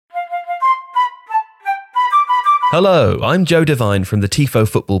Hello, I'm Joe Devine from the Tifo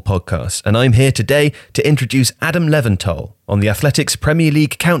Football Podcast, and I'm here today to introduce Adam Leventhal on the Athletics Premier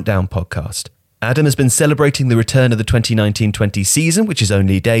League Countdown Podcast. Adam has been celebrating the return of the 2019-20 season, which is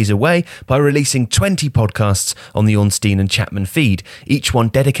only days away, by releasing 20 podcasts on the Ornstein and Chapman feed, each one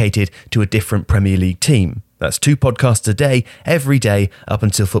dedicated to a different Premier League team. That's 2 podcasts a day, every day, up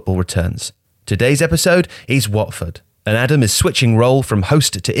until football returns. Today's episode is Watford, and Adam is switching role from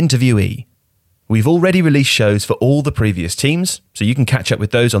host to interviewee. We've already released shows for all the previous teams, so you can catch up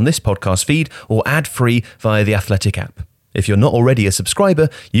with those on this podcast feed or ad-free via the Athletic app. If you're not already a subscriber,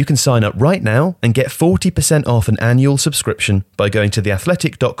 you can sign up right now and get 40% off an annual subscription by going to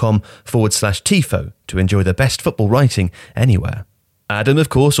theathletic.com/Tifo to enjoy the best football writing anywhere. Adam, of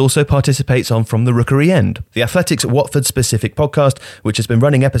course, also participates on From the Rookery End, the Athletics Watford-specific podcast, which has been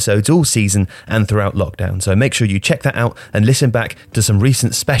running episodes all season and throughout lockdown. So make sure you check that out and listen back to some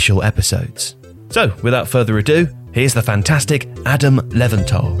recent special episodes. So, without further ado, here's the fantastic Adam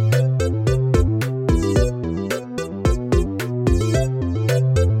Leventhal.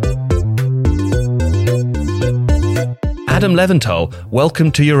 Adam Leventhal,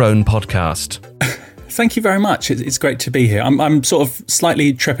 welcome to your own podcast. Thank you very much. It's great to be here. I'm sort of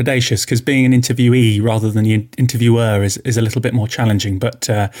slightly trepidatious because being an interviewee rather than the interviewer is a little bit more challenging. But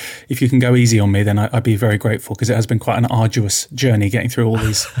if you can go easy on me, then I'd be very grateful because it has been quite an arduous journey getting through all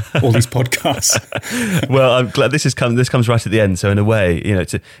these podcasts. Well, I'm glad this comes right at the end. So in a way, you know,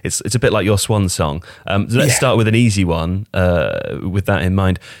 it's a bit like your swan song. Let's start with an easy one. With that in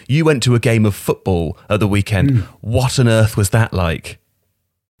mind, you went to a game of football at the weekend. What on earth was that like?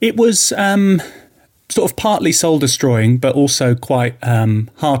 It was sort of partly soul-destroying, but also quite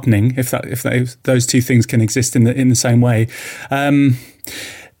heartening, if those two things can exist in the same way. In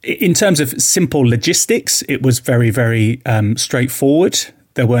terms of simple logistics, it was very, very straightforward.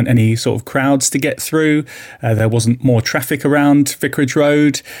 There weren't any sort of crowds to get through. There wasn't more traffic around Vicarage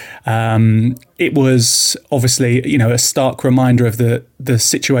Road. It was obviously, you know, a stark reminder of the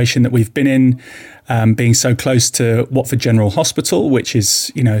situation that we've been in, being so close to Watford General Hospital, which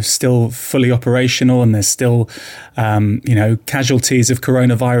is, you know, still fully operational, and there's still, casualties of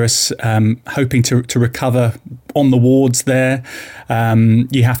coronavirus hoping to recover on the wards there.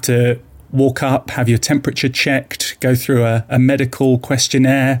 You have to walk up, have your temperature checked, go through a medical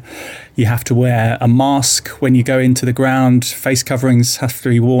questionnaire. You have to wear a mask when you go into the ground. Face coverings have to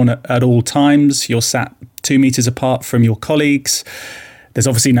be worn at all times. You're sat 2 meters apart from your colleagues. There's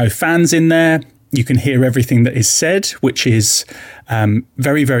obviously no fans in there. You can hear everything that is said, which is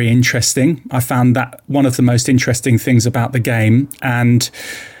very, very interesting. I found that one of the most interesting things about the game. And,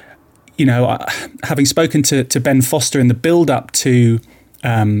 you know, having spoken to Ben Foster in the build-up to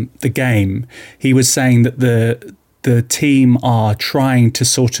the game, he was saying that the team are trying to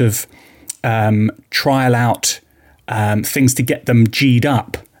sort of trial out things to get them G'd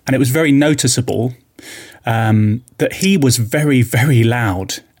up. And it was very noticeable that he was very, very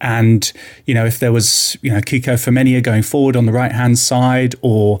loud. And, you know, if there was, you know, Kiko Femenia going forward on the right-hand side,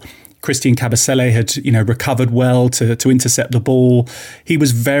 or Christian Kabasele had, you know, recovered well to intercept the ball, he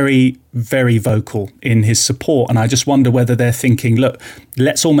was very, very vocal in his support. And I just wonder whether they're thinking, look,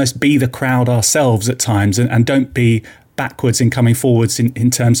 let's almost be the crowd ourselves at times and don't be backwards in coming forwards in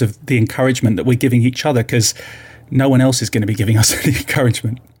terms of the encouragement that we're giving each other, because no one else is going to be giving us any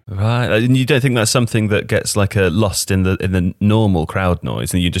encouragement. Right, and you don't think that's something that gets like lost in the normal crowd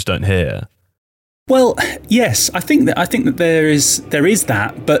noise and you just don't hear? Well, yes, I think that there is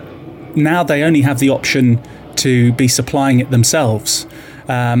that, but now they only have the option to be supplying it themselves.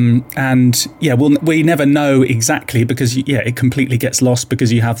 And yeah, we never know exactly, because it completely gets lost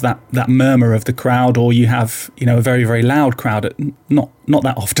because you have that murmur of the crowd, or you have, you know, a very, very loud crowd not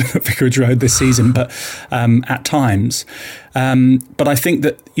that often at Vicarage Road this season, but at times. But I think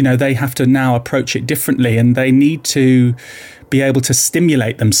that, you know, they have to now approach it differently, and they need to be able to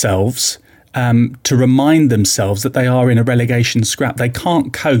stimulate themselves, to remind themselves that they are in a relegation scrap. They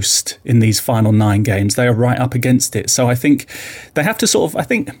can't coast in these final 9 games. They are right up against it. So I think they have to sort of, I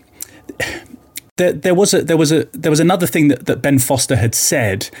think there was another thing that Ben Foster had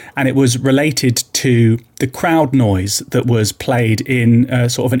said, and it was related to the crowd noise that was played in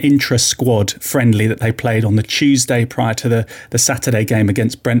sort of an intra-squad friendly that they played on the Tuesday prior to the Saturday game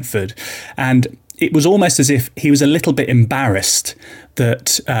against Brentford. And it was almost as if he was a little bit embarrassed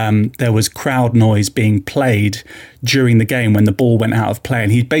that there was crowd noise being played during the game when the ball went out of play.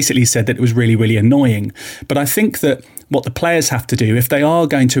 And he basically said that it was really, really annoying. But I think that what the players have to do, if they are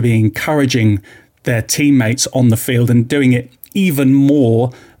going to be encouraging their teammates on the field and doing it even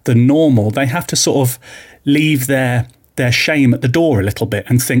more than normal, they have to sort of leave their shame at the door a little bit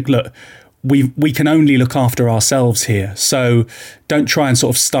and think, look, we can only look after ourselves here. So don't try and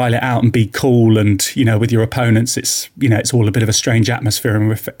sort of style it out and be cool. And, with your opponents, it's all a bit of a strange atmosphere and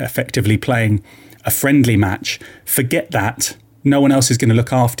we're effectively playing a friendly match. Forget that. No one else is going to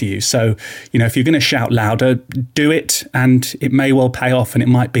look after you. So, if you're going to shout louder, do it, and it may well pay off. And it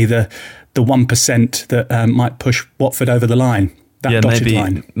might be the 1% that might push Watford over the line.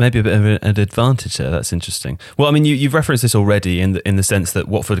 Maybe a bit of an advantage there. That's interesting. Well, I mean, you've referenced this already in the sense that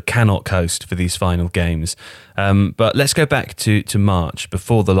Watford cannot coast for these final games. But let's go back to March,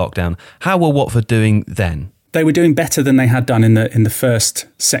 before the lockdown. How were Watford doing then? They were doing better than they had done in the first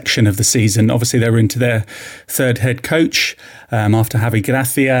section of the season. Obviously, they were into their third head coach after Javi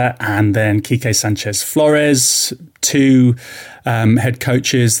Gracia and then Quique Sanchez Flores, two head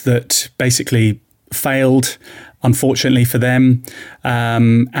coaches that basically failed, unfortunately for them.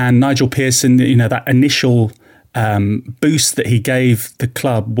 And Nigel Pearson, that initial boost that he gave the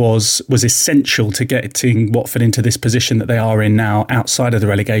club was essential to getting Watford into this position that they are in now, outside of the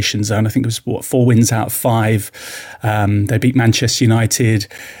relegation zone. I think it was 4 wins out of 5. They beat Manchester United,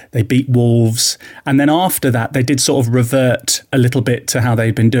 they beat Wolves, and then after that they did sort of revert a little bit to how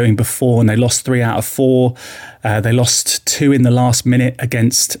they'd been doing before, and they lost 3 out of 4. They lost 2 in the last minute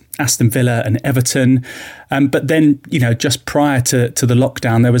against Aston Villa and Everton. But then, just prior to the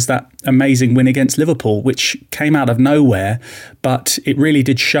lockdown, there was that amazing win against Liverpool, which came out of nowhere. But it really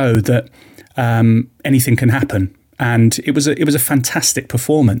did show that anything can happen. And it was a fantastic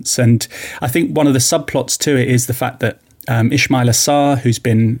performance. And I think one of the subplots to it is the fact that Ismail Assar, who's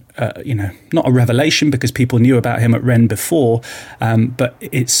been, not a revelation because people knew about him at Rennes before, but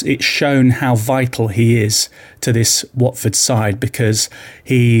it's shown how vital he is to this Watford side, because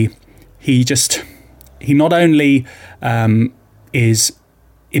he not only is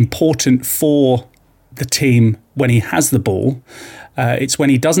important for the team when he has the ball, it's when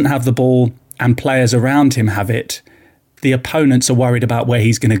he doesn't have the ball and players around him have it, the opponents are worried about where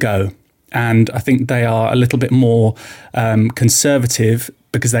he's going to go. And I think they are a little bit more conservative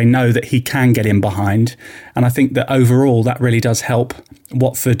because they know that he can get in behind. And I think that overall that really does help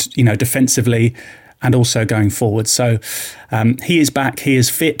Watford, defensively and also going forward. So he is back, he is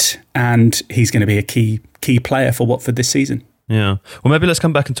fit, and he's going to be a key player for Watford this season. Yeah. Well, maybe let's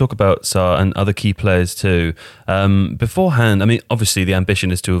come back and talk about Sarr and other key players too. Beforehand, I mean, obviously the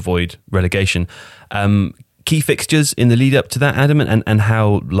ambition is to avoid relegation. Key fixtures in the lead up to that, Adam, and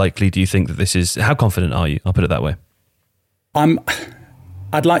how likely do you think that this is? How confident are you? I'll put it that way.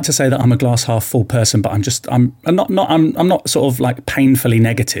 I'd like to say that I'm a glass half full person, but I'm not sort of like painfully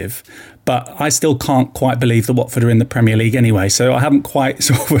negative, but I still can't quite believe that Watford are in the Premier League anyway. So I haven't quite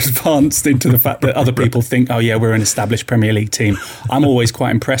sort of advanced into the fact that other people think, oh yeah, we're an established Premier League team. I'm always quite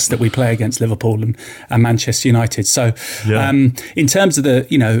impressed that we play against Liverpool and Manchester United. So yeah. In terms of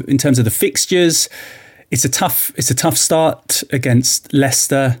the fixtures, it's a tough start against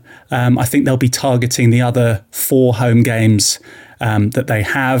Leicester. I think they'll be targeting the other 4 home games that they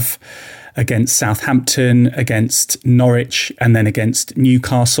have, against Southampton, against Norwich, and then against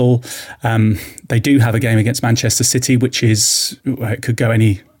Newcastle. They do have a game against Manchester City, which is, it could go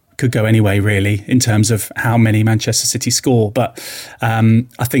any way really in terms of how many Manchester City score. But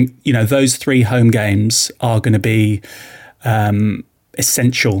I think those 3 home games are going to be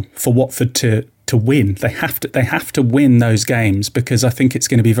essential for Watford to win. They have to win those games, because I think it's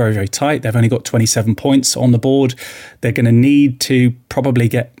going to be very, very tight. They've only got 27 points on the board. They're going to need to probably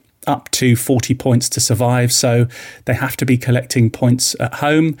get up to 40 points to survive. So they have to be collecting points at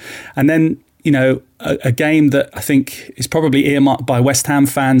home. And then, a game that I think is probably earmarked by West Ham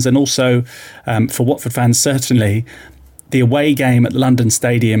fans, and also for Watford fans, certainly, the away game at London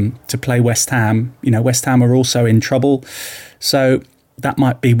Stadium to play West Ham. West Ham are also in trouble. So that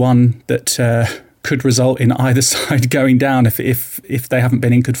might be one that could result in either side going down if they haven't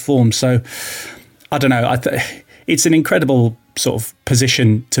been in good form. So I don't know. It's an incredible sort of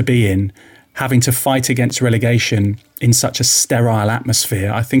position to be in, having to fight against relegation in such a sterile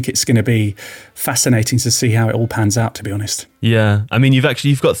atmosphere. I think it's going to be fascinating to see how it all pans out, to be honest. Yeah, I mean,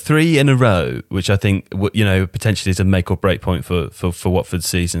 you've got 3 in a row, which I think potentially is a make or break point for Watford's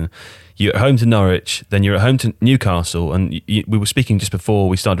season. You're at home to Norwich, then you're at home to Newcastle, and we were speaking just before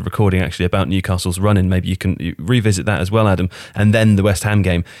we started recording actually about Newcastle's run-in. Maybe you can revisit that as well, Adam, and then the West Ham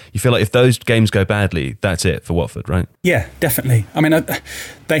game. You feel like if those games go badly, that's it for Watford, right? Yeah, definitely. I mean,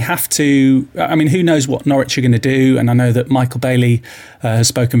 they have to. I mean, who knows what Norwich are going to do? And I know that Michael Bailey has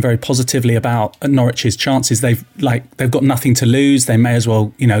spoken very positively about Norwich's chances. They've got nothing to lose. They may as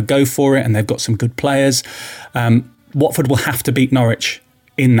well, go for it, and they've got some good players. Watford will have to beat Norwich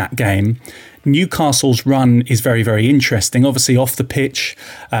in that game. Newcastle's run is very, very interesting. Obviously, off the pitch,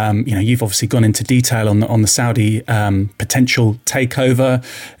 you've obviously gone into detail on the Saudi potential takeover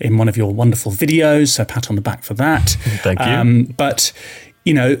in one of your wonderful videos. So pat on the back for that. Thank you. But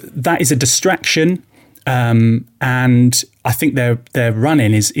that is a distraction. And I think their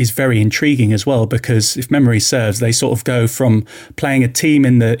run-in is very intriguing as well, because if memory serves, they sort of go from playing a team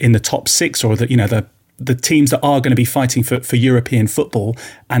in the top six, or the teams that are going to be fighting for European football,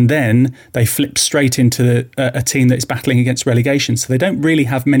 and then they flip straight into a team that is battling against relegation. So they don't really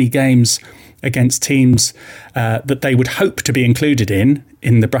have many games against teams that they would hope to be included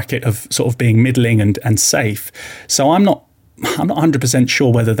in the bracket of sort of being middling and safe. So I'm not 100%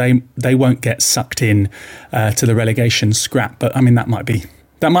 sure whether they won't get sucked in to the relegation scrap. But I mean, that might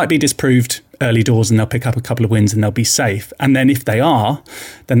be disproved early doors, and they'll pick up a couple of wins and they'll be safe. And then if they are,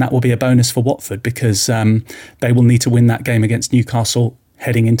 then that will be a bonus for Watford, because they will need to win that game against Newcastle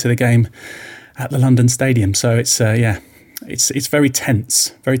heading into the game at the London Stadium. So it's very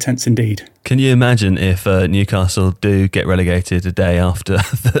tense indeed. Can you imagine if Newcastle do get relegated a day after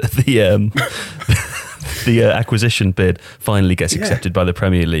the acquisition bid finally gets accepted by the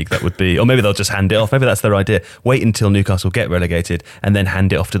Premier League? That would be, or maybe they'll just hand it off. Maybe that's their idea. Wait until Newcastle get relegated and then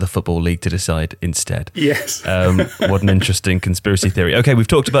hand it off to the Football League to decide instead. Yes. What an interesting conspiracy theory. Okay, we've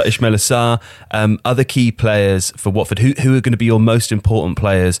talked about Ismaila Sarr. Other key players for Watford. Who are going to be your most important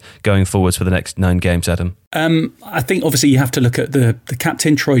players going forwards for the next 9 games, Adam? I think obviously you have to look at the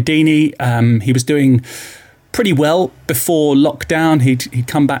captain, Troy Deeney. He was doing pretty well before lockdown. He'd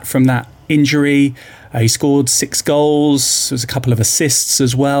come back from that injury. He scored 6 goals. There's a couple of assists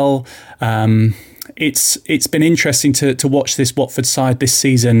as well. It's been interesting to watch this Watford side this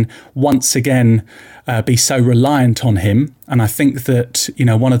season once again be so reliant on him. And I think that,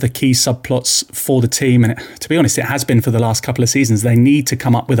 one of the key subplots for the team, and to be honest, it has been for the last couple of seasons, they need to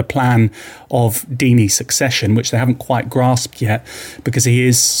come up with a plan of Deeney's succession, which they haven't quite grasped yet, because he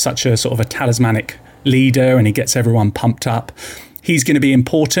is such a sort of a talismanic leader and he gets everyone pumped up. He's going to be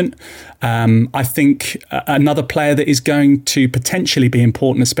important. I think another player that is going to potentially be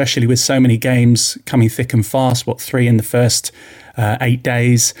important, especially with so many games coming thick and fast, 3 in the first 8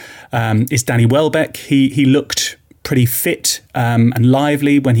 days, is Danny Welbeck. He looked pretty fit and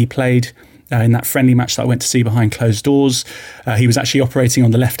lively when he played in that friendly match that I went to see behind closed doors. He was actually operating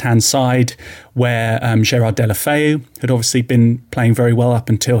on the left-hand side, where Gerard Deulofeu had obviously been playing very well up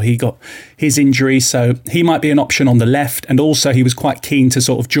until he got his injury. So he might be an option on the left. And also he was quite keen to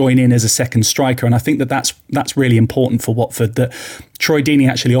sort of join in as a second striker. And I think that's really important for Watford, that Troy Deeney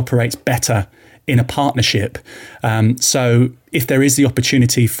actually operates better in a partnership. So if there is the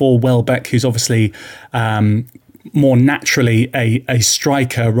opportunity for Welbeck, who's obviously more naturally a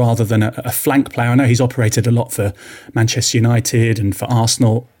striker rather than a flank player. I know he's operated a lot for Manchester United and for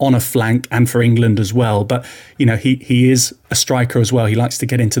Arsenal on a flank, and for England as well. But, he is a striker as well. He likes to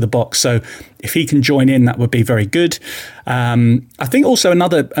get into the box. So if he can join in, that would be very good. I think also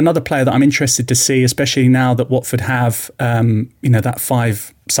another player that I'm interested to see, especially now that Watford have, that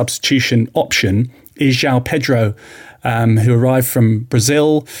 5 substitution option, is João Pedro, who arrived from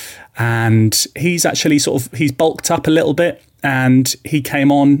Brazil. And he's actually he's bulked up a little bit, and he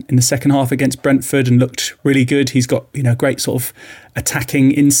came on in the second half against Brentford and looked really good. He's got, great sort of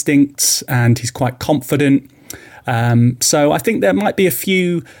attacking instincts, and he's quite confident. So I think there might be a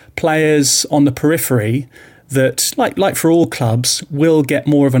few players on the periphery that, like for all clubs, will get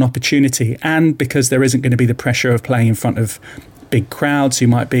more of an opportunity. And because there isn't going to be the pressure of playing in front of big crowds who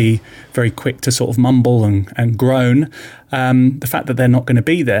might be very quick to sort of mumble and groan, the fact that they're not going to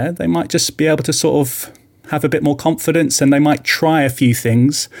be there, they might just be able to sort of have a bit more confidence, and they might try a few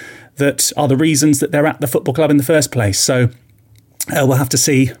things that are the reasons that they're at the football club in the first place. So we'll have to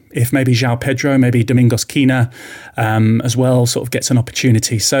see if maybe João Pedro, maybe Domingos Quina as well sort of gets an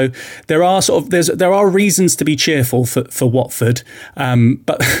opportunity. So there are reasons to be cheerful for Watford,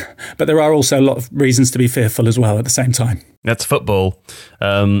 but there are also a lot of reasons to be fearful as well at the same time. That's football.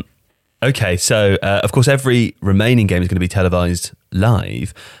 Okay, so of course every remaining game is going to be televised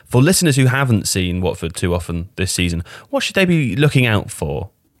live. For listeners who haven't seen Watford too often this season, what should they be looking out for?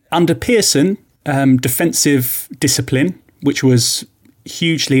 Under Pearson, defensive discipline, which was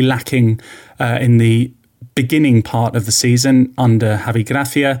hugely lacking in the beginning part of the season under Javi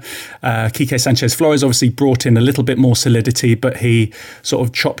Gracia. Quique Sanchez-Flores obviously brought in a little bit more solidity, but he sort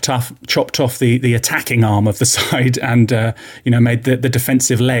of chopped off the attacking arm of the side and made the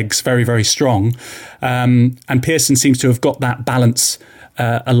defensive legs very, very strong. And Pearson seems to have got that balance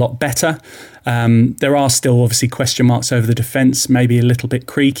a lot better. There are still obviously question marks over the defence, maybe a little bit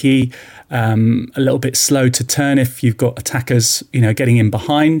creaky. a little bit slow to turn if you've got attackers, getting in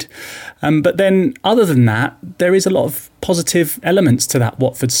behind. But then other than that, there is a lot of positive elements to that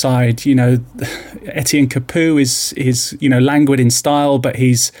Watford side. Etienne Capoue is languid in style, but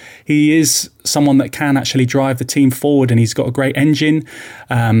he is someone that can actually drive the team forward, and he's got a great engine.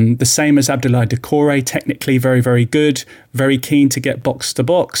 The same as Abdoulaye Doucouré, technically very, very good, very keen to get box to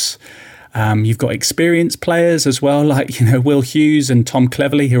box. You've got experienced players as well, like Will Hughes and Tom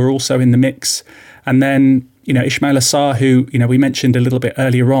Cleverley, who are also in the mix. And then Ismaila Sarr, who we mentioned a little bit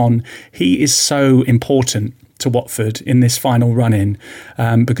earlier on, he is so important to Watford in this final run-in,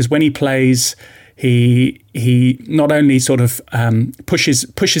 because when he plays, he not only sort of pushes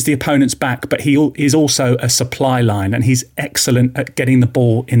the opponents back, but he is also a supply line, and he's excellent at getting the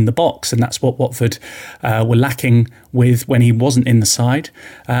ball in the box, and that's what Watford were lacking with when he wasn't in the side.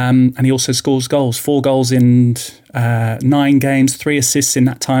 And he also scores goals, 4 goals in 9 games, 3 assists in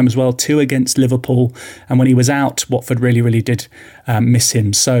that time as well, 2 against Liverpool. And when he was out, Watford really, really did miss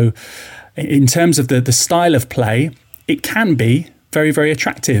him. So in terms of the style of play, it can be very, very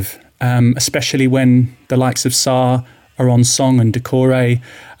attractive. Especially when the likes of Sarr are on song and Doucouré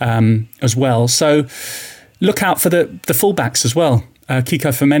as well. So look out for the fullbacks as well.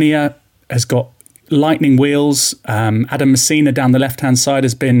 Kiko Femenia has got lightning wheels. Adam Messina down the left-hand side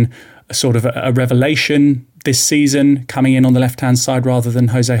has been a sort of a revelation this season, coming in on the left-hand side rather than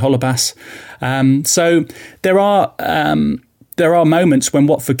Jose Holebas. So there are moments when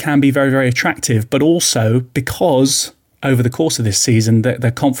Watford can be very, very attractive, but also because over the course of this season,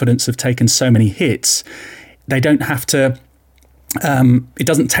 their confidence have taken so many hits, they don't have to. It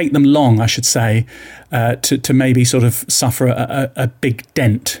doesn't take them long, I should say, to maybe sort of suffer a big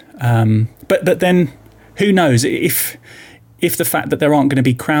dent. But then, who knows if the fact that there aren't going to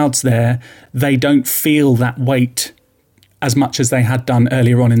be crowds there, they don't feel that weight as much as they had done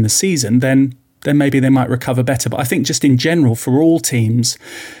earlier on in the season, then maybe they might recover better. But I think just in general, for all teams,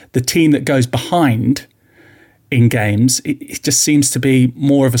 the team that goes behind in games, it just seems to be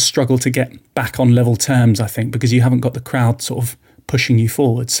more of a struggle to get back on level terms, I think, because you haven't got the crowd sort of pushing you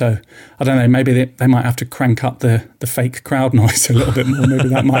forward. So I don't know, maybe they might have to crank up the fake crowd noise a little bit more. Maybe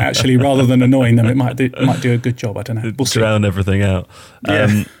that might actually, rather than annoying them, it might do a good job. I don't know. We'll drown everything out.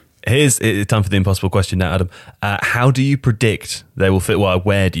 Yeah. It's time for the impossible question now, Adam. How do you predict they will fit? Well,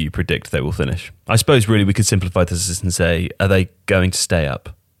 where do you predict they will finish? I suppose really we could simplify this and say, are they going to stay up?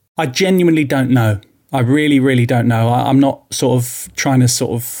 I genuinely don't know. I really, really don't know. I'm not sort of trying to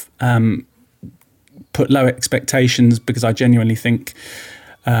sort of put low expectations, because I genuinely think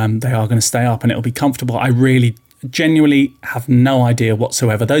they are going to stay up and it'll be comfortable. I really genuinely have no idea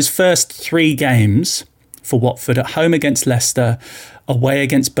whatsoever. Those first 3 games for Watford, at home against Leicester, away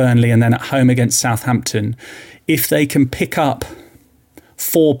against Burnley, and then at home against Southampton, if they can pick up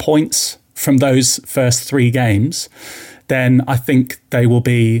 4 points from those first 3 games, then I think they will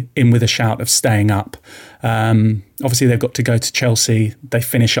be in with a shout of staying up. Obviously, they've got to go to Chelsea. They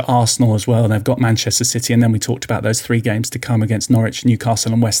finish at Arsenal as well. And they've got Manchester City. And then we talked about those 3 games to come against Norwich,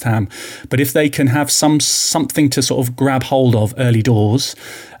 Newcastle and West Ham. But if they can have something to sort of grab hold of early doors,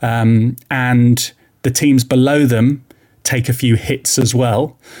 and the teams below them take a few hits as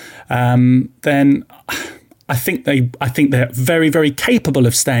well, then I think they're very, very capable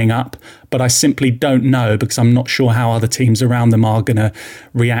of staying up, but I simply don't know, because I'm not sure how other teams around them are going to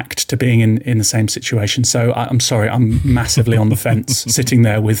react to being in the same situation. So I'm sorry, I'm massively on the fence, sitting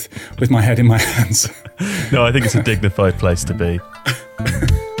there with my head in my hands. No, I think it's a dignified place to be.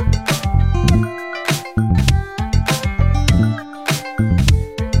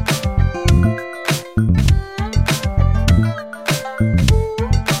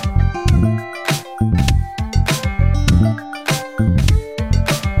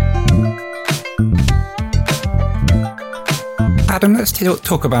 Adam, let's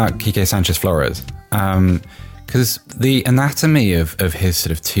talk about Quique Sanchez-Flores, because the anatomy of his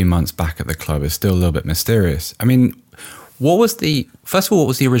sort of 2 months back at the club is still a little bit mysterious. I mean, first of all, what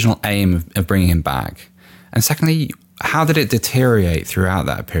was the original aim of bringing him back? And secondly, how did it deteriorate throughout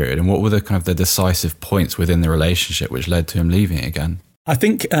that period? And what were the kind of the decisive points within the relationship which led to him leaving again? I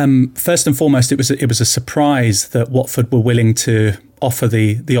think first and foremost, it was a surprise that Watford were willing to offer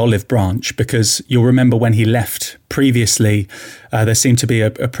the olive branch, because you'll remember when he left previously, there seemed to be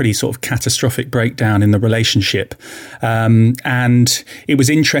a pretty sort of catastrophic breakdown in the relationship. And it was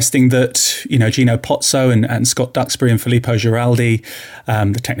interesting that, Gino Pozzo and Scott Duxbury and Filippo Giraldi,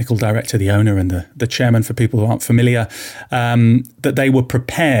 the technical director, the owner and the chairman, for people who aren't familiar, that they were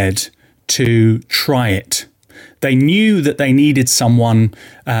prepared to try it. They knew that they needed someone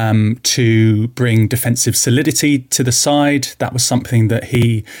to bring defensive solidity to the side. That was something that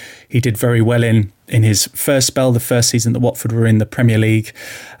he did very well in his first spell, the first season that Watford were in the Premier League.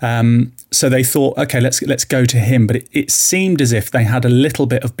 So they thought, okay, let's go to him. But it seemed as if they had a little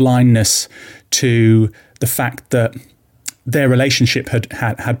bit of blindness to the fact that their relationship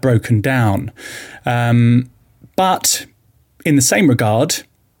had broken down. But in the same regard,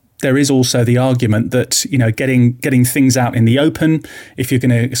 there is also the argument that, you know, getting things out in the open, if you're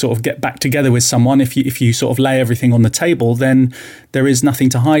going to sort of get back together with someone, if you sort of lay everything on the table, then there is nothing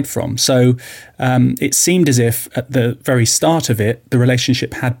to hide from. So it seemed as if at the very start of it, the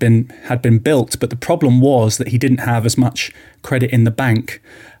relationship had been built, but the problem was that he didn't have as much credit in the bank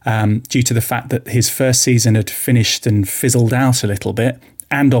due to the fact that his first season had finished and fizzled out a little bit,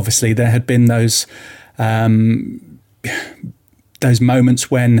 and obviously there had been those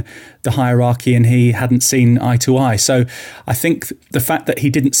moments when the hierarchy and he hadn't seen eye to eye. So I think the fact that he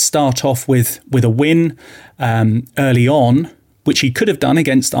didn't start off with a win early on, which he could have done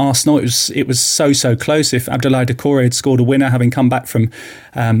against Arsenal, it was so close. If Abdoulaye Doucouré had scored a winner, having come back from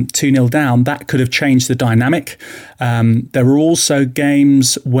 2-0 down, that could have changed the dynamic. There were also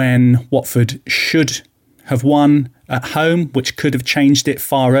games when Watford should have won at home, which could have changed it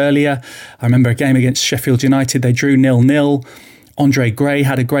far earlier. I remember a game against Sheffield United, they drew 0-0. Andre Gray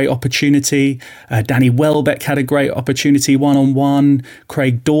had a great opportunity. Danny Welbeck had a great opportunity one-on-one.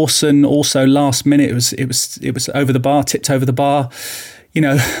 Craig Dawson also last minute. It was over the bar, tipped over the bar. You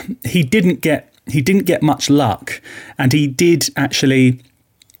know, he didn't get much luck, and he did actually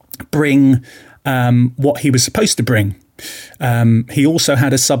bring what he was supposed to bring. He also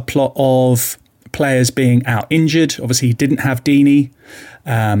had a subplot of players being out injured. Obviously, he didn't have Deeney.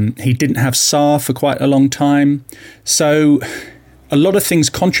 He didn't have Sarr for quite a long time. So a lot of things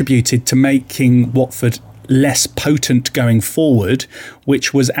contributed to making Watford less potent going forward,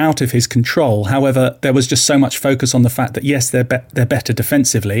 which was out of his control. However, there was just so much focus on the fact that, yes, they're better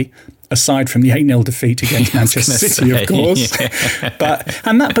defensively, aside from the 8-0 defeat against Manchester City, of course. Yeah. But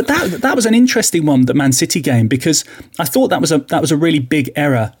that was an interesting one, the Man City game, because I thought that was a really big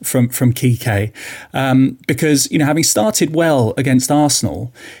error from Kike, because, you know, having started well against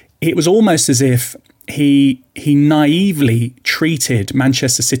Arsenal, it was almost as if he naively treated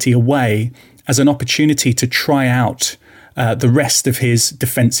Manchester City away as an opportunity to try out the rest of his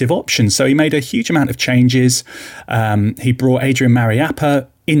defensive options. So he made a huge amount of changes. He brought Adrian Mariappa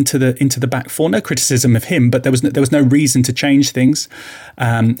into the back four. No criticism of him, but there was no reason to change things.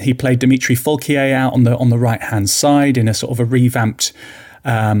 He played Dimitri Fauquier out on the right hand side in a sort of a revamped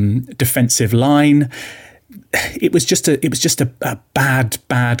defensive line. It was just a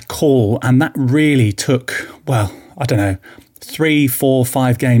bad call, and that really took, well, I don't know, 3, 4,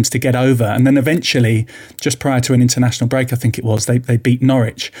 5 games to get over. And then eventually, just prior to an international break, I think it was, they beat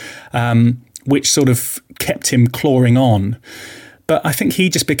Norwich, which sort of kept him clawing on. But I think he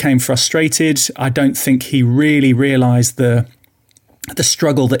just became frustrated. I don't think he really realised the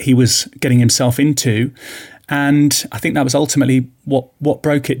struggle that he was getting himself into. And I think that was ultimately what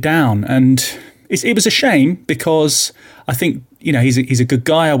broke it down. And it was a shame, because I think, you know, he's a good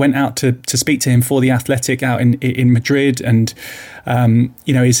guy. I went out to speak to him for The Athletic out in Madrid, and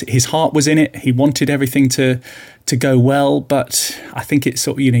you know, his heart was in it. He wanted everything to go well, but I think it's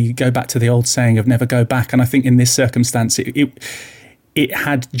sort of, you know, you go back to the old saying of never go back, and I think in this circumstance it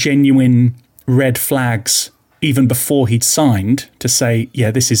had genuine red flags even before he'd signed to say, yeah,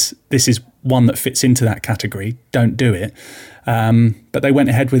 this is one that fits into that category. Don't do it. But they went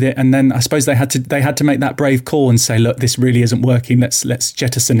ahead with it, and then I suppose they had to make that brave call and say, look, this really isn't working. Let's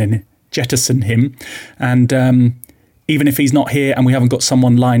jettison him, and even if he's not here and we haven't got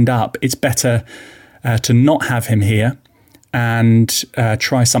someone lined up, it's better to not have him here and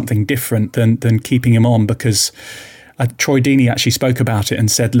try something different than keeping him on, because Troy Deeney actually spoke about it and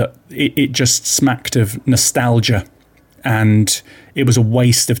said, look, it just smacked of nostalgia, and it was a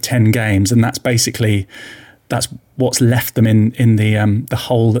waste of 10 games, and that's what's left them in the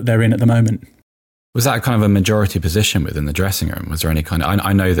hole that they're in at the moment. Was that kind of a majority position within the dressing room? Was there any kind of...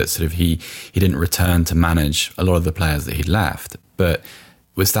 I know that sort of he didn't return to manage a lot of the players that he'd left, but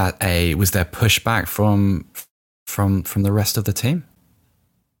was there pushback from the rest of the team?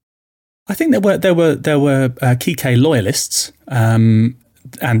 I think there were Kike loyalists, and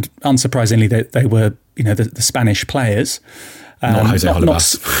unsurprisingly, they were, you know, the Spanish players. Not Jose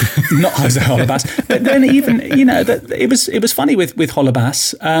Holebas. Not Jose Holebas. But then even, you know, it was funny with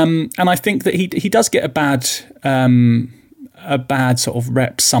Holebas, and I think that he does get a bad sort of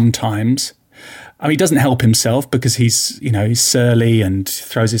rep sometimes. I mean, he doesn't help himself because he's surly and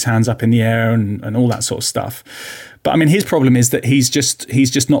throws his hands up in the air and all that sort of stuff. But I mean, his problem is that he's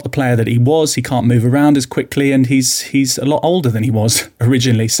just not the player that he was. He can't move around as quickly, and he's a lot older than he was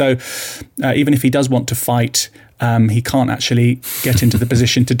originally. So even if he does want to fight, he can't actually get into the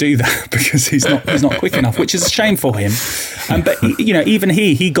position to do that because he's not quick enough, which is a shame for him. But even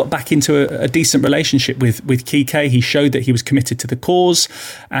he got back into a decent relationship with Kike. He showed that he was committed to the cause,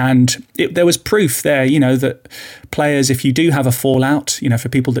 and there was proof there. That players, if you do have a fallout, for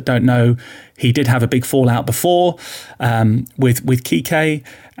people that don't know, he did have a big fallout before with Kike,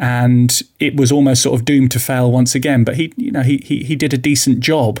 and it was almost sort of doomed to fail once again. But he did a decent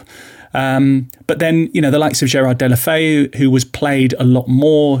job. But then, the likes of Gerard Deulofeu, who was played a lot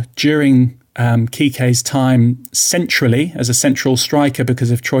more during Kike's time centrally as a central striker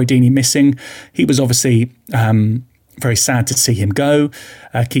because of Troy Deeney missing. He was obviously very sad to see him go.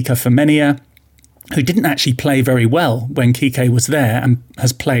 Kiko Femenia, who didn't actually play very well when Kike was there and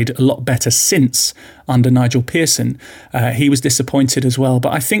has played a lot better since under Nigel Pearson. He was disappointed as well.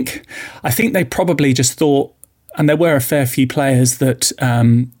 But I think they probably just thought, and there were a fair few players that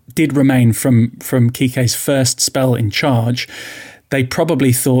did remain from Kike's first spell in charge. They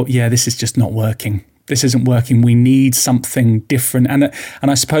probably thought, yeah, this is just not working. This isn't working. We need something different. And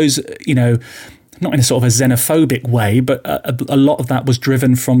I suppose, not in a sort of a xenophobic way, but a lot of that was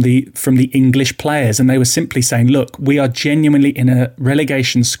driven from the English players. And they were simply saying, look, we are genuinely in a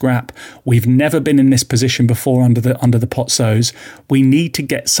relegation scrap. We've never been in this position before under the Pozzos. We need to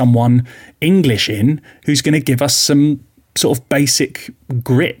get someone English in who's going to give us some sort of basic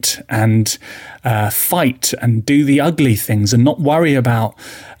grit and fight and do the ugly things and not worry about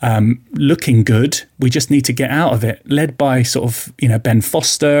looking good. We just need to get out of it. Led by sort of Ben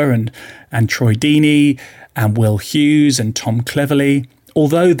Foster and Troy Deeney and Will Hughes and Tom Cleverley.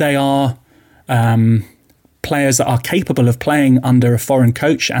 Although they are players that are capable of playing under a foreign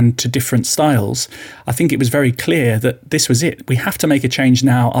coach and to different styles, I think it was very clear that this was it. We have to make a change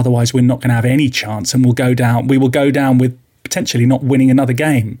now, otherwise we're not going to have any chance, and we will go down with potentially not winning another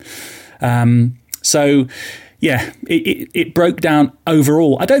game. So yeah, it broke down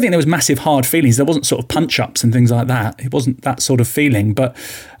overall. I don't think there was massive hard feelings. There wasn't sort of punch-ups and things like that. It wasn't that sort of feeling, but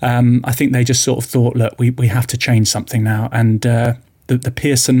I think they just sort of thought, look, we have to change something now, and the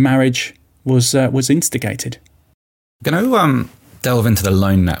Pearson marriage was instigated. I'm going to delve into the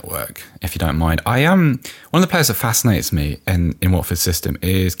loan network, if you don't mind. One of the players that fascinates me in Watford's system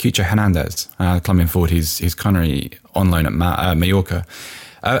is Cucho Hernandez, Colombian forward. He's currently on loan at Mallorca.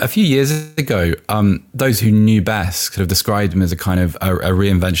 A few years ago, those who knew best could have described him as a kind of a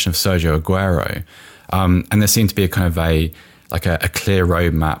reinvention of Sergio Aguero, and there seemed to be a kind of a clear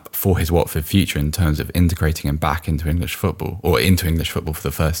roadmap for his Watford future in terms of integrating him back into English football, or into English football for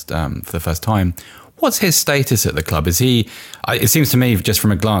the first time. What's his status at the club? Is he? It seems to me, just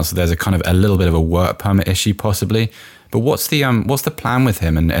from a glance, that there's a kind of a little bit of a work permit issue, possibly. But what's the plan with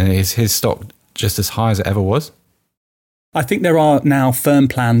him? And is his stock just as high as it ever was? I think there are now firm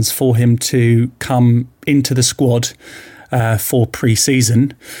plans for him to come into the squad for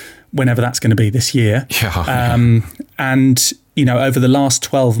pre-season, whenever that's going to be this year. Yeah. And over the last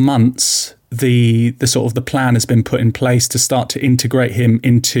 12 months, the sort of the plan has been put in place to start to integrate him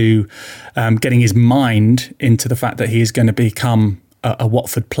into getting his mind into the fact that he is going to become a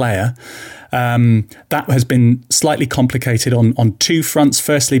Watford player. That has been slightly complicated on two fronts.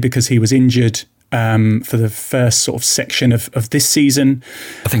 Firstly, because he was injured for the first sort of section of this season.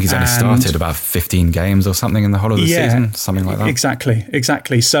 I think he's only started about 15 games or something in the whole of the season, something like that.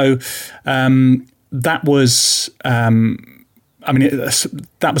 Exactly. So that was...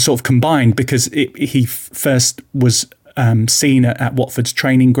 that was sort of combined because he first was seen at Watford's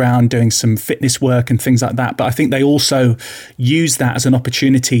training ground doing some fitness work and things like that. But I think they also used that as an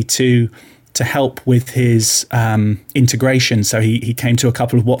opportunity to help with his integration. So he came to a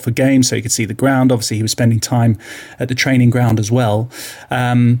couple of Watford games so he could see the ground. Obviously, he was spending time at the training ground as well.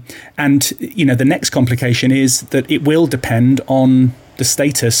 And the next complication is that it will depend on the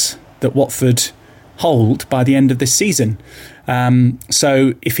status that Watford hold by the end of this season.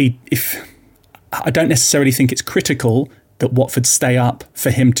 So if I don't necessarily think it's critical that Watford stay up for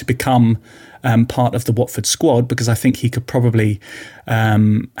him to become part of the Watford squad, because I think he could probably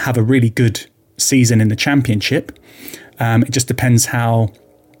have a really good season in the Championship. It just depends how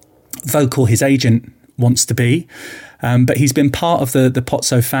vocal his agent wants to be. But he's been part of the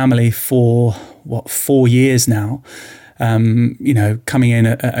Pozzo family for 4 years now. Coming in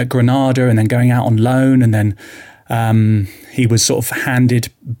at Granada and then going out on loan, and then he was sort of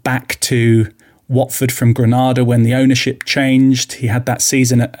handed back to Watford from Granada when the ownership changed. He had that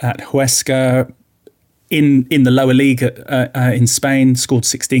season at Huesca, in the lower league in Spain, scored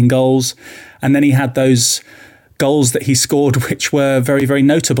 16 goals. And then he had those goals that he scored, which were very, very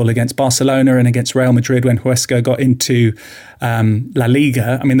notable against Barcelona and against Real Madrid when Huesca got into La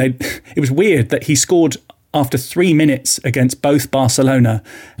Liga. I mean, it was weird that he scored after 3 minutes against both Barcelona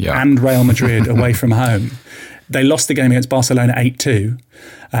and Real Madrid away from home. They lost the game against Barcelona 8-2,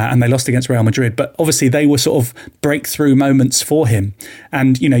 and they lost against Real Madrid. But obviously they were sort of breakthrough moments for him.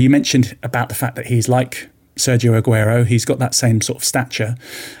 And, you know, you mentioned about the fact that he's like Sergio Aguero. He's got that same sort of stature.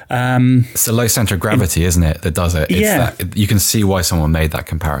 It's the low centre of gravity, isn't it, that does it? It's that, you can see why someone made that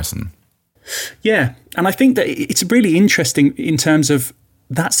comparison. Yeah, and I think that it's really interesting in terms of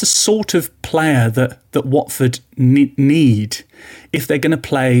that's the sort of player that Watford need if they're going to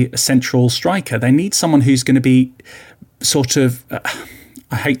play a central striker. They need someone who's going to be sort of...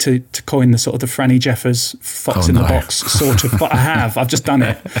 I hate to coin the sort of the Franny Jeffers fox in the box sort of, but I've just done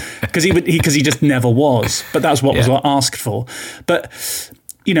it because he just never was. But that's what was asked for. But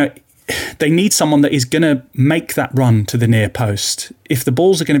you know, they need someone that is going to make that run to the near post. If the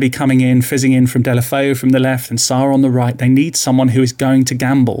balls are going to be coming in, fizzing in from Deulofeu from the left and Sarr on the right, they need someone who is going to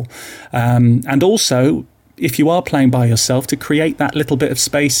gamble, and also, if you are playing by yourself, to create that little bit of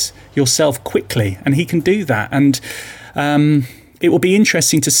space yourself quickly, and he can do that. And it will be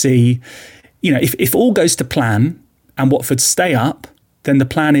interesting to see, you know, if all goes to plan and Watford stay up, then the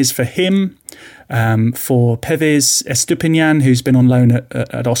plan is for him, for Pervis Estupiñán, who's been on loan at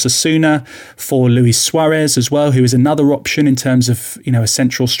Osasuna, for Luis Suarez as well, who is another option in terms of, you know, a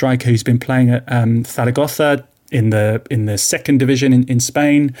central striker who's been playing at Zaragoza in the second division in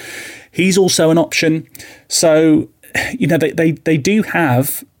Spain. He's also an option. So, you know, they do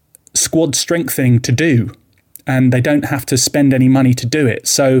have squad strengthening to do, and they don't have to spend any money to do it.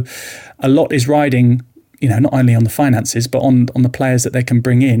 So a lot is riding, you know, not only on the finances, but on the players that they can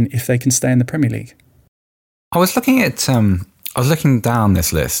bring in if they can stay in the Premier League. I was looking down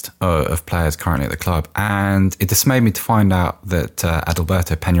this list of players currently at the club, and it dismayed me to find out that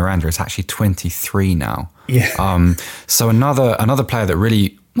Adalberto Peñaranda is actually 23 now. Yeah. So another player that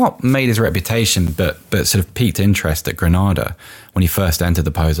really not made his reputation, but sort of piqued interest at Granada when he first entered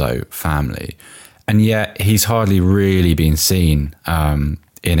the Pozo family. And yet he's hardly really been seen in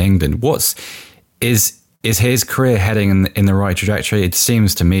England. Is his career heading in the right trajectory? It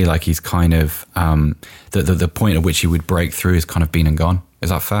seems to me like he's kind of the point at which he would break through has kind of been and gone. Is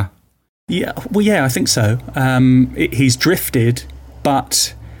that fair? Yeah, well, yeah, I think so. He's drifted,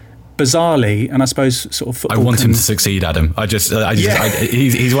 but bizarrely, and I suppose sort of football. I want him to succeed, Adam.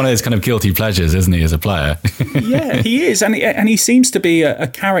 He's one of those kind of guilty pleasures, isn't he, as a player? Yeah, he is, and he seems to be a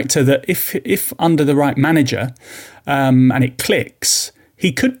character that if under the right manager, and it clicks,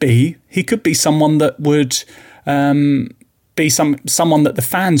 he could be someone that would be someone that the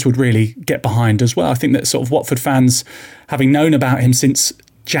fans would really get behind as well. I think that sort of Watford fans, having known about him since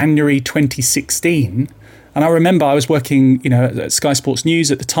January 2016. And I remember I was working, you know, at Sky Sports News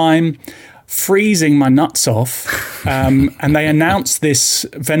at the time, freezing my nuts off. And they announced this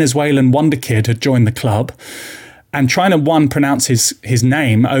Venezuelan wonder kid had joined the club. And trying to, pronounce his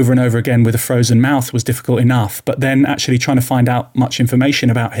name over and over again with a frozen mouth was difficult enough. But then actually trying to find out much information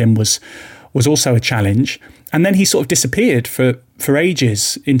about him was also a challenge. And then he sort of disappeared for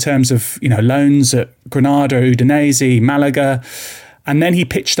ages in terms of, you know, loans at Granada, Udinese, Malaga. And then he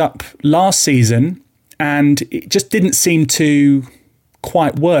pitched up last season, and it just didn't seem to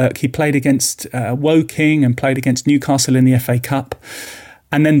quite work. He played against Woking and played against Newcastle in the FA Cup.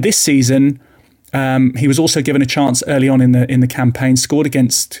 And then this season, he was also given a chance early on in the campaign, scored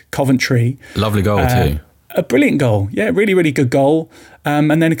against Coventry. Lovely goal too. A brilliant goal. Yeah, really, really good goal.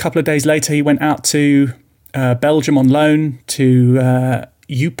 And then a couple of days later, he went out to Belgium on loan to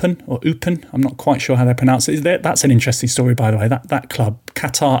Eupen. I'm not quite sure how they pronounce it. That's an interesting story, by the way. That club,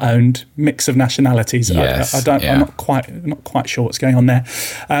 Qatar-owned, mix of nationalities. Yes, I'm not quite sure what's going on there.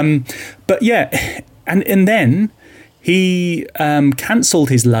 But yeah, and then he cancelled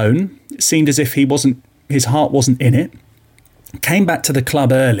his loan. It seemed as if his heart wasn't in it. Came back to the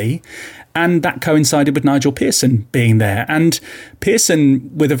club early, and that coincided with Nigel Pearson being there. And Pearson,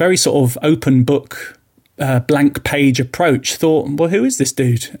 with a very sort of open book, blank page approach, thought, well, who is this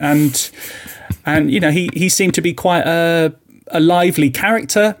dude? And you know, he seemed to be quite a lively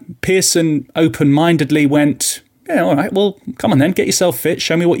character. Pearson open-mindedly went, yeah, all right, well, come on then, get yourself fit,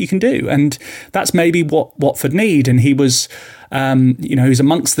 show me what you can do. And that's maybe what Watford need. And he was, you know, he was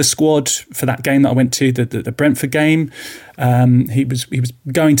amongst the squad for that game that I went to, the Brentford game. He was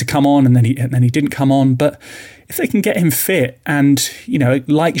going to come on, and then he didn't come on. But if they can get him fit, and you know,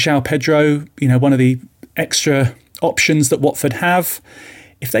 like João Pedro, you know, one of the extra options that Watford have,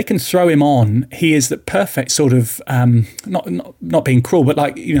 if they can throw him on, he is the perfect sort of not being cruel, but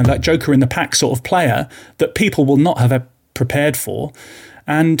like that Joker in the pack sort of player that people will not have prepared for.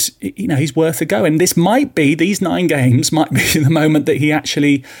 And he's worth a go. And these 9 games might be the moment that he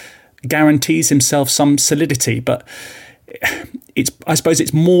actually guarantees himself some solidity. But I suppose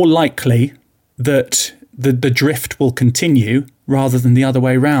it's more likely that the drift will continue rather than the other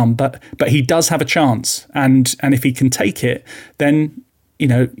way around. But he does have a chance, and if he can take it, then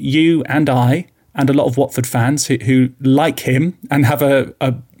you and I and a lot of Watford fans who like him and have a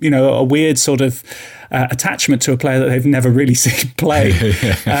weird sort of attachment to a player that they've never really seen play,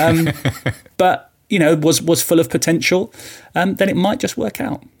 but was full of potential, then it might just work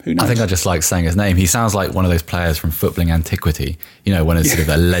out. Who knows? I think I just like saying his name. He sounds like one of those players from footballing antiquity, when it's sort of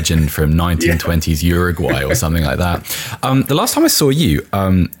a legend from 1920s Uruguay or something like that. The last time I saw you,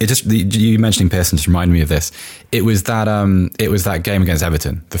 you mentioning Pearson just reminded me of this. It was that game against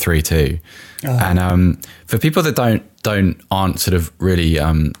Everton, the 3-2. And for people that aren't sort of really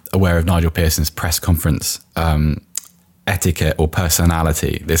aware of Nigel Pearson's press conference etiquette or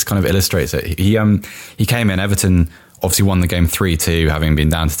personality, this kind of illustrates it. He came in, Everton obviously won the game 3-2, having been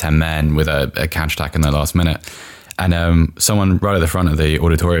down to 10 men with a counter-attack in the last minute. And someone right at the front of the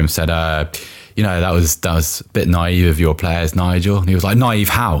auditorium said, that was a bit naive of your players, Nigel. And he was like, naive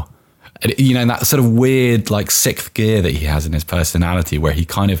how? And, that sort of weird, like, sixth gear that he has in his personality, where he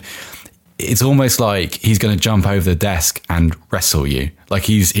kind of, it's almost like he's going to jump over the desk and wrestle you. Like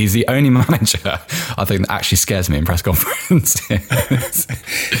he's the only manager I think that actually scares me in press conference. I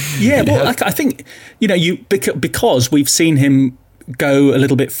think because we've seen him go a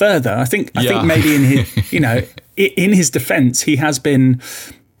little bit further. I think maybe in his in his defence, he has been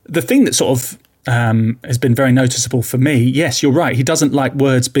the thing that sort of has been very noticeable for me. Yes, you're right. He doesn't like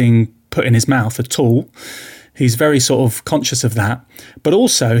words being put in his mouth at all. He's very sort of conscious of that. But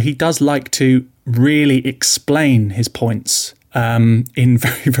also he does like to really explain his points in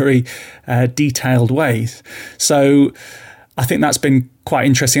very, very detailed ways. So I think that's been quite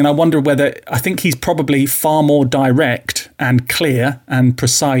interesting. And I wonder I think he's probably far more direct and clear and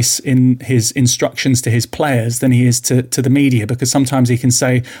precise in his instructions to his players than he is to the media, because sometimes he can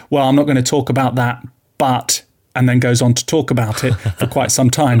say, well, I'm not going to talk about that, but, and then goes on to talk about it for quite some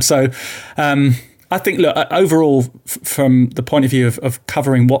time. So, I think, look, overall, from the point of view of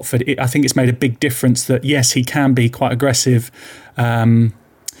covering Watford, I think it's made a big difference that, yes, he can be quite aggressive in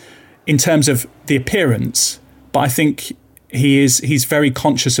terms of the appearance, but I think he's very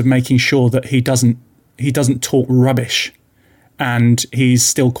conscious of making sure that he doesn't talk rubbish, and he's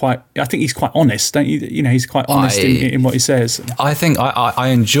still quite honest, don't you? He's quite honest in what he says. I think I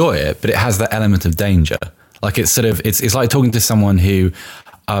enjoy it, but it has that element of danger. Like it's sort of it's like talking to someone who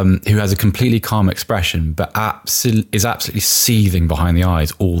has a completely calm expression, but is absolutely seething behind the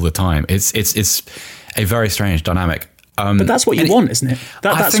eyes all the time. It's a very strange dynamic. But that's what you want, isn't it?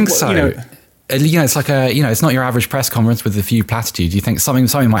 I think so. It's like it's not your average press conference with a few platitudes. You think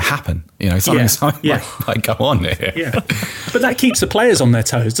something might happen. Something might go on here. Yeah, but that keeps the players on their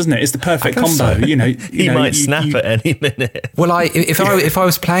toes, doesn't it? It's the perfect combo. So. He might snap at any minute. Well, if I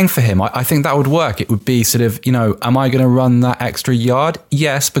was playing for him, I think that would work. It would be sort of, am I going to run that extra yard?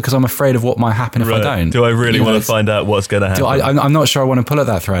 Yes, because I'm afraid of what might happen if I don't. Do I really want to find out what's going to happen? I'm not sure I want to pull at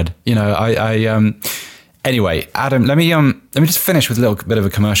that thread. Anyway, Adam, let me just finish with a little bit of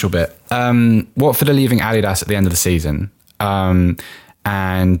a commercial bit. Watford are leaving Adidas at the end of the season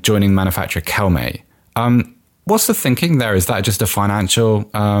and joining manufacturer Kelme. What's the thinking there? Is that just a financial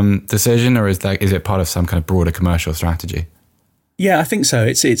decision, or is it part of some kind of broader commercial strategy? Yeah, I think so.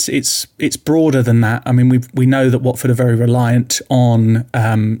 It's broader than that. I mean, we know that Watford are very reliant on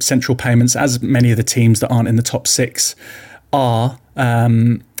central payments, as many of the teams that aren't in the top 6 are.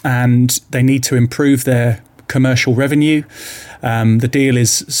 And they need to improve their commercial revenue. The deal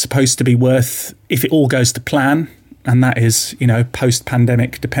is supposed to be worth, if it all goes to plan, and that is,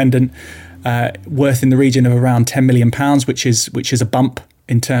 post-pandemic dependent, worth in the region of around £10 million, which is a bump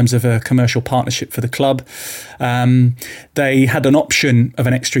in terms of a commercial partnership for the club. They had an option of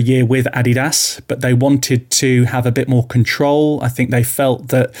an extra year with Adidas, but they wanted to have a bit more control. I think they felt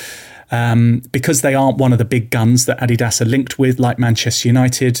that because they aren't one of the big guns that Adidas are linked with, like Manchester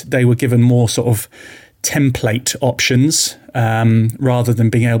United, they were given more sort of template options rather than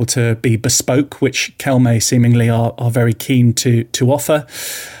being able to be bespoke, which Kelme seemingly are very keen to offer.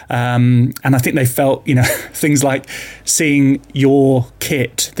 And I think they felt, things like seeing your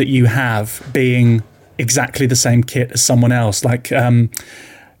kit that you have being exactly the same kit as someone else. Like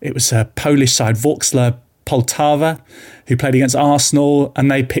it was a Polish side, Vorskla Poltava, who played against Arsenal, and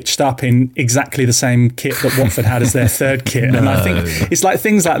they pitched up in exactly the same kit that Watford had as their third kit. And I think it's like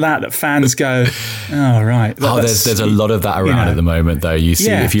things like that fans go, oh, right. There's a lot of that around at the moment, though. You see,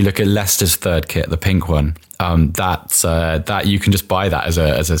 if you look at Leicester's third kit, the pink one, that you can just buy that as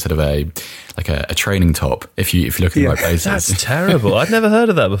a sort of a training top if you look in the right places. That's terrible. I'd never heard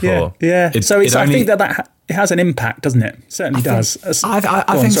of that before. Yeah. I think that it has an impact, doesn't it? It certainly does.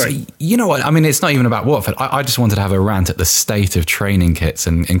 I think so. You know what? I mean, it's not even about Watford. I just wanted to have a rant at the state of training kits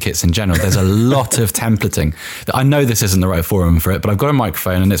and kits in general. There's a lot of templating. I know this isn't the right forum for it, but I've got a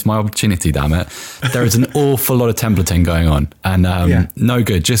microphone and it's my opportunity, damn it. There is an awful lot of templating going on, and no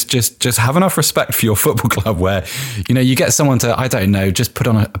good. Just have enough respect for your football club where, you get someone to, I don't know, just put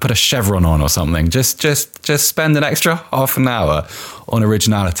a chevron on or something. Just spend an extra half an hour on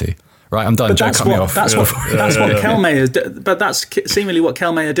originality. Right, I'm done. But that's what Kelme is. But that's seemingly what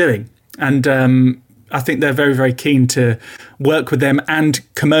Kelme are doing, and I think they're very, very keen to work with them. And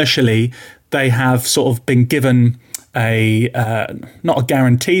commercially, they have sort of been given not a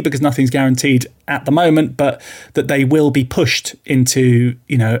guarantee, because nothing's guaranteed at the moment, but that they will be pushed into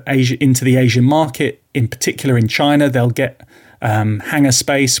Asia, into the Asian market, in particular in China. They'll get hangar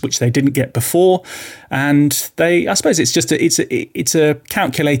space, which they didn't get before, and I suppose it's just a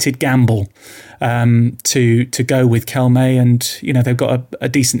calculated gamble to go with Kelme, and they've got a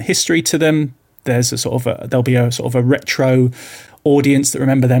decent history to them. There's there'll be a sort of a retro audience that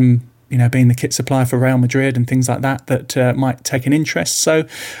remember them, being the kit supplier for Real Madrid and things like that might take an interest. So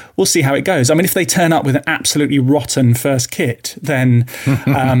we'll see how it goes. I mean, if they turn up with an absolutely rotten first kit, then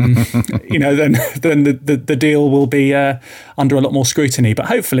then the deal will be under a lot more scrutiny. But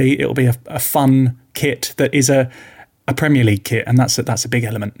hopefully it'll be a fun kit that is a Premier League kit, and that's a big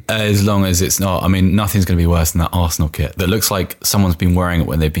element. As long as it's not, I mean, nothing's going to be worse than that Arsenal kit that looks like someone's been wearing it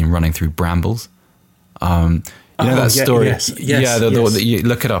when they've been running through brambles. That story? Yes. You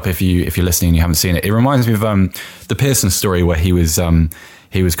look it up if you're listening and you haven't seen it. It reminds me of the Pearson story, where he was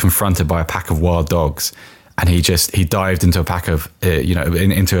confronted by a pack of wild dogs, and he dived into a pack of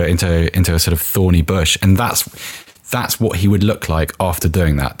into a sort of thorny bush, and that's what he would look like after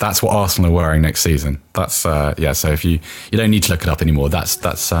doing that. That's what Arsenal are wearing next season. That's So if you don't need to look it up anymore.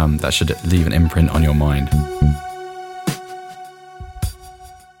 That should leave an imprint on your mind.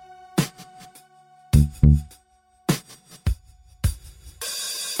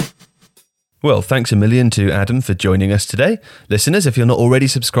 Well, thanks a million to Adam for joining us today. Listeners, if you're not already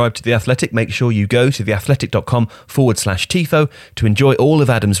subscribed to The Athletic, make sure you go to theathletic.com/Tifo to enjoy all of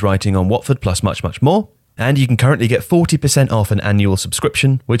Adam's writing on Watford, plus much, much more. And you can currently get 40% off an annual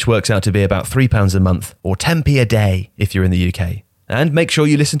subscription, which works out to be about £3 a month, or 10p a day if you're in the UK. And make sure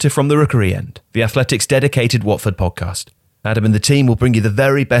you listen to From the Rookery End, The Athletic's dedicated Watford podcast. Adam and the team will bring you the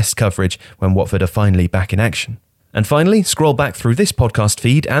very best coverage when Watford are finally back in action. And finally, scroll back through this podcast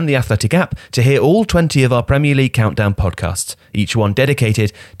feed and the Athletic app to hear all 20 of our Premier League Countdown podcasts, each one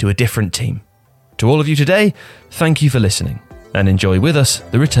dedicated to a different team. To all of you today, thank you for listening, and enjoy with us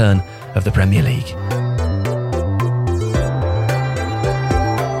the return of the Premier League.